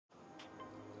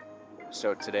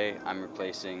So today I'm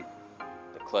replacing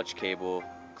the clutch cable,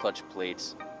 clutch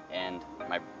plates, and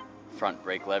my front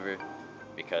brake lever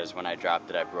because when I dropped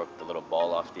it I broke the little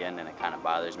ball off the end and it kind of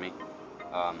bothers me.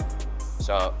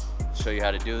 So I'll show you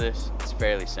how to do this. It's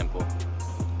fairly simple.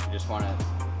 You just want to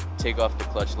take off the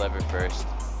clutch lever first,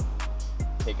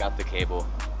 take out the cable.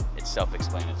 It's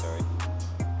self-explanatory.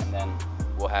 And then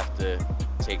we'll have to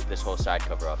take this whole side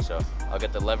cover off. So I'll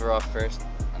get the lever off first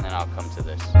and then I'll come to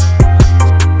this.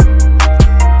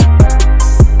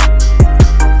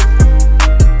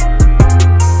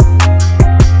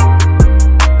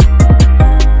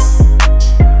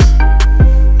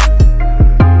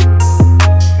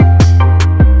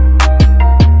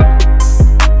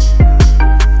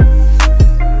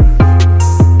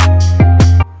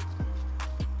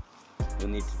 'You'll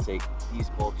need to take these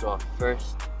bolts off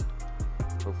first.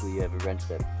 Hopefully you have a wrench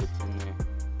that fits in there.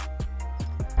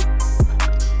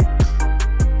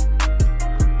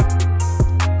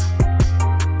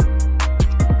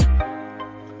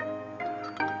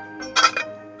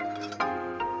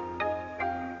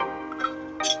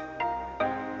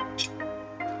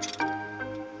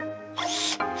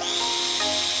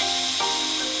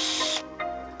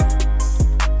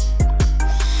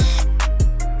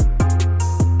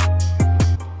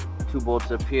 Two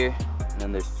bolts up here, and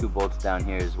then there's two bolts down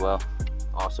here as well,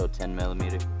 also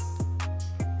 10mm.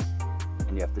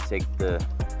 And you have to take the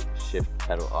shift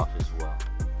pedal off as well.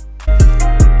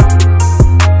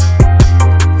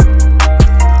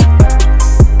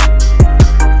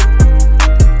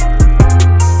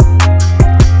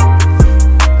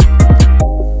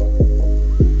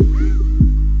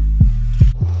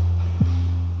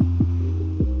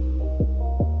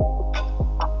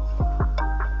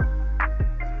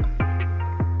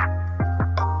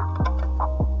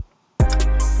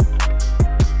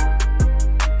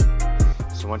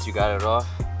 Once you got it off,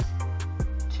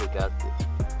 take out the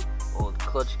old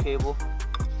clutch cable,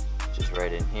 just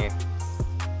right in here.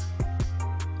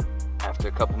 After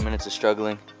a couple minutes of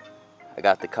struggling, I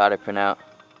got the cotter pin out,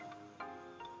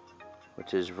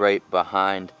 which is right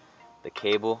behind the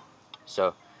cable.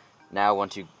 So now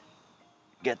once you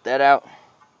get that out,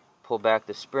 pull back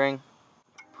the spring,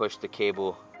 push the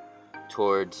cable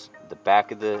towards the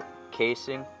back of the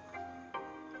casing,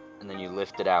 and then you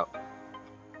lift it out.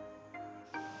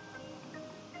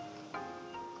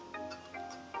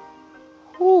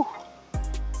 Whew.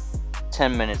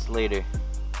 10 minutes later,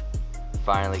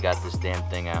 finally got this damn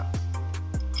thing out.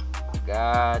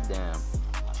 God damn.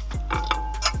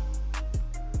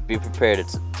 Be prepared, it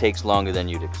takes longer than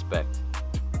you'd expect.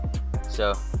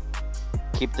 So,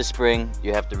 keep the spring,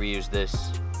 you have to reuse this.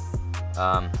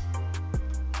 And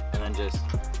then just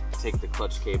take the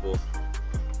clutch cable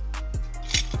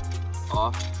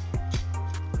off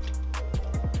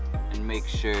and make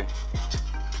sure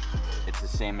it's the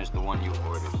same as the one you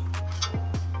ordered.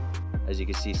 As you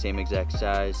can see, same exact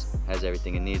size, has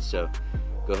everything it needs, so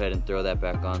go ahead and throw that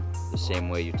back on the same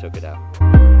way you took it out.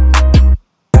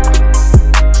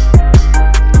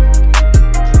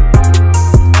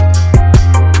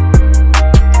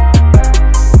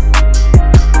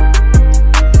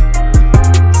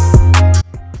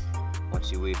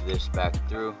 Once you weave this back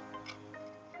through,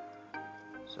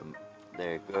 so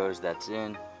there it goes, that's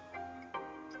in.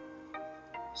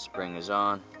 Spring is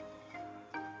on.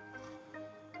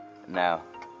 Now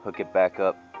hook it back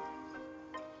up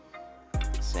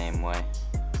the same way.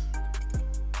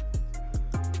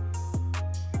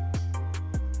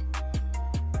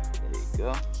 There you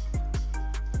go.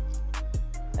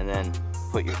 And then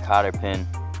put your cotter pin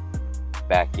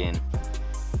back in,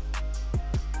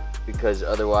 because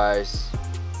otherwise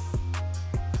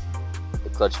the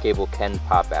clutch cable can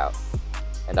pop out,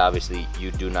 and obviously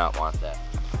you do not want that.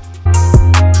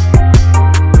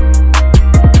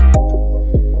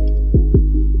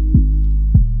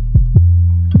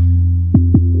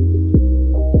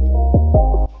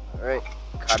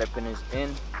 Cotter pin is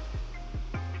in.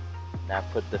 Now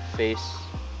put the face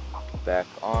back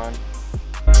on.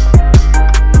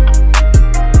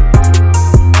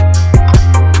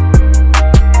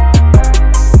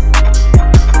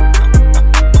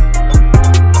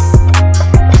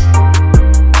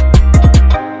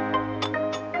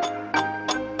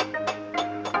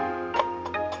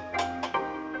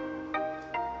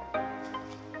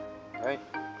 Alright,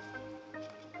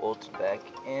 bolts back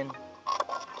in.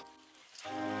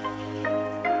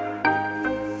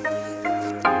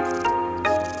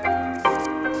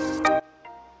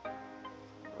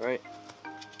 Alright,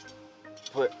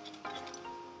 put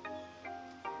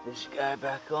this guy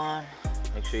back on.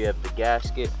 Make sure you have the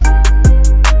gasket.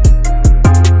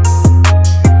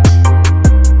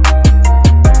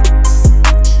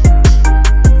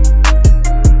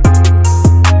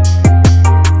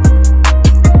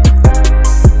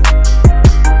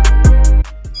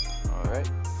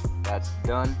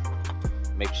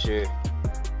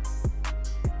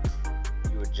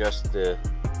 adjust the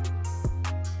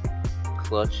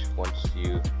clutch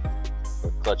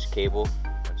or clutch cable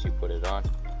once you put it on.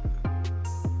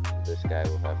 So this guy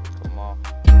will have to come off.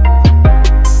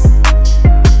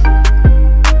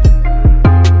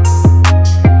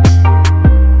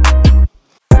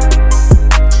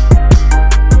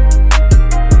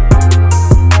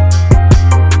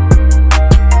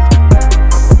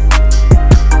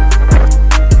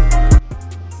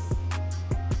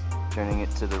 Turning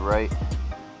it to the right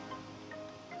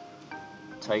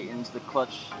tightens the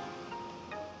clutch.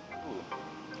 Ooh.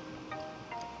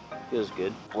 Feels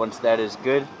good. Once that is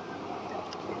good,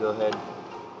 you go ahead,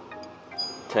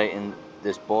 tighten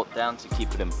this bolt down to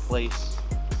keep it in place.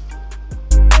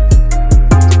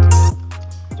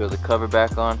 Throw the cover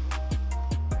back on.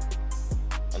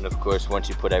 And of course, once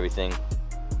you put everything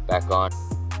back on,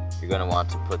 you're going to want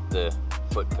to put the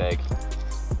foot peg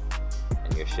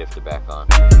and your shifter back on.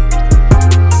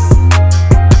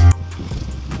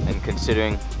 And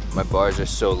considering my bars are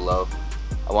so low,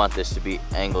 I want this to be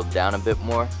angled down a bit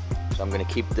more. So I'm going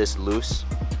to keep this loose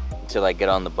until I get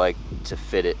on the bike to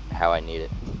fit it how I need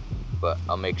it. But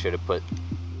I'll make sure to put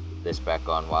this back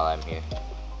on while I'm here.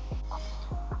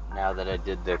 Now that I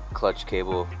did the clutch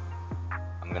cable,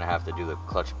 I'm going to have to do the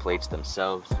clutch plates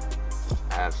themselves.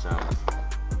 I have some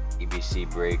EBC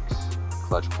brakes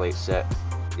clutch plate set.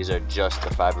 These are just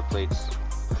the fiber plates.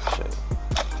 I'll show you.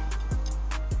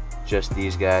 Just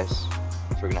these guys.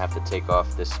 So we're gonna have to take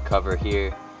off this cover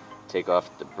here, take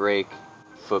off the brake,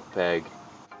 foot peg,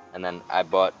 and then I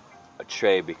bought a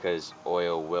tray because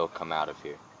oil will come out of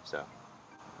here. So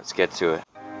let's get to it.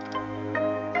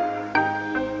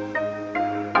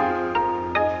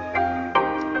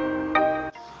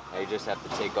 Now you just have to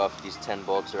take off these 10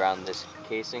 bolts around this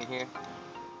casing here,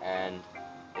 and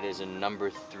it is a number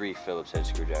 3 Phillips head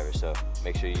screwdriver, so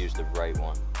make sure you use the right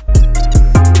one.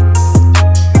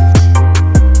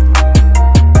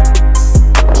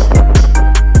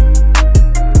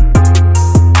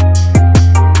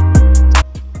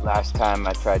 Last time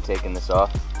I tried taking this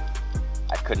off,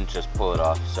 I couldn't just pull it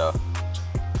off, so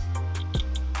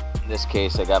in this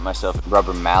case I got myself a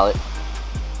rubber mallet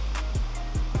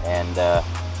and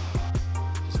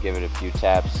just give it a few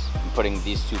taps. I'm putting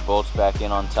these 2 bolts back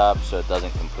in on top so it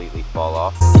doesn't completely fall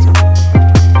off.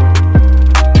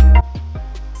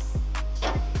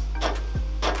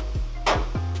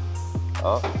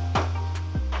 Oh,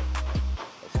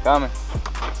 it's coming.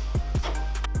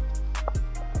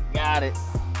 Got it.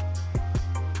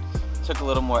 Took a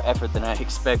little more effort than I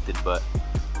expected, but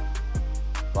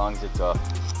as long as it's off.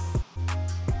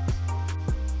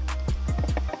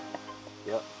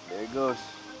 Yep, there it goes.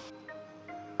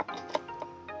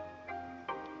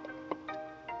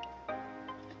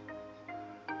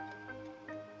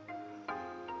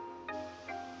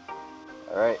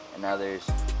 Alright, and now there's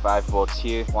 5 bolts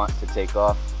here. Want to take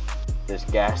off. This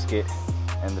gasket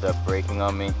ended up breaking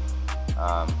on me,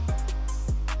 so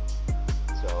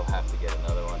I'll have to get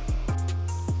another one.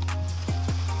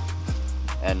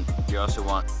 And you also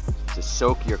want to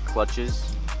soak your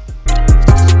clutches.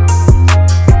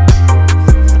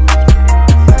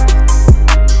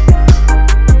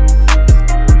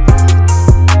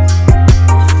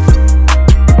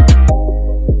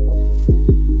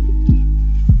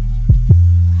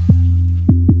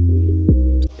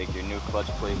 Take your new clutch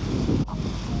plate,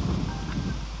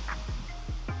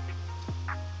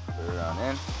 put it on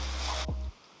in,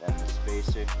 then the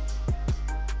spacer.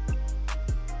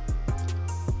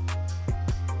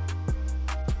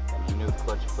 New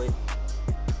clutch plate,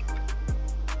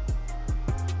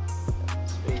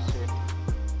 spacer,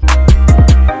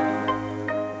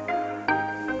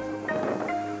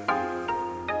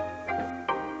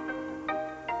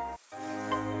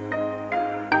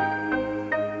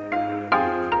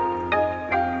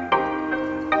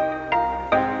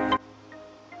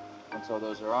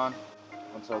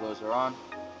 once all those are on,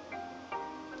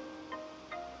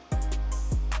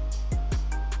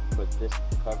 put this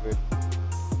covered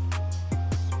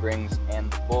springs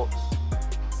and the bolts.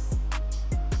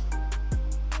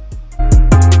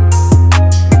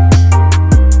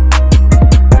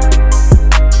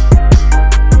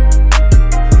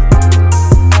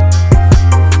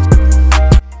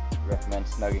 Recommend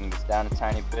snugging this down a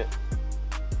tiny bit.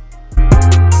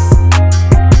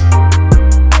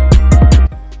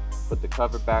 Put the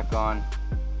cover back on,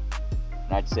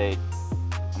 and I'd say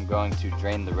I'm going to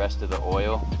drain the rest of the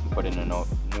oil and put in a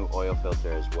new oil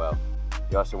filter as well.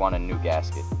 You also want a new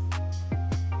gasket.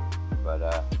 But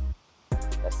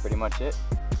that's pretty much it.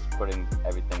 Just putting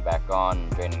everything back on,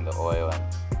 draining the oil, and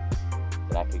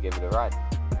then I could give it a ride.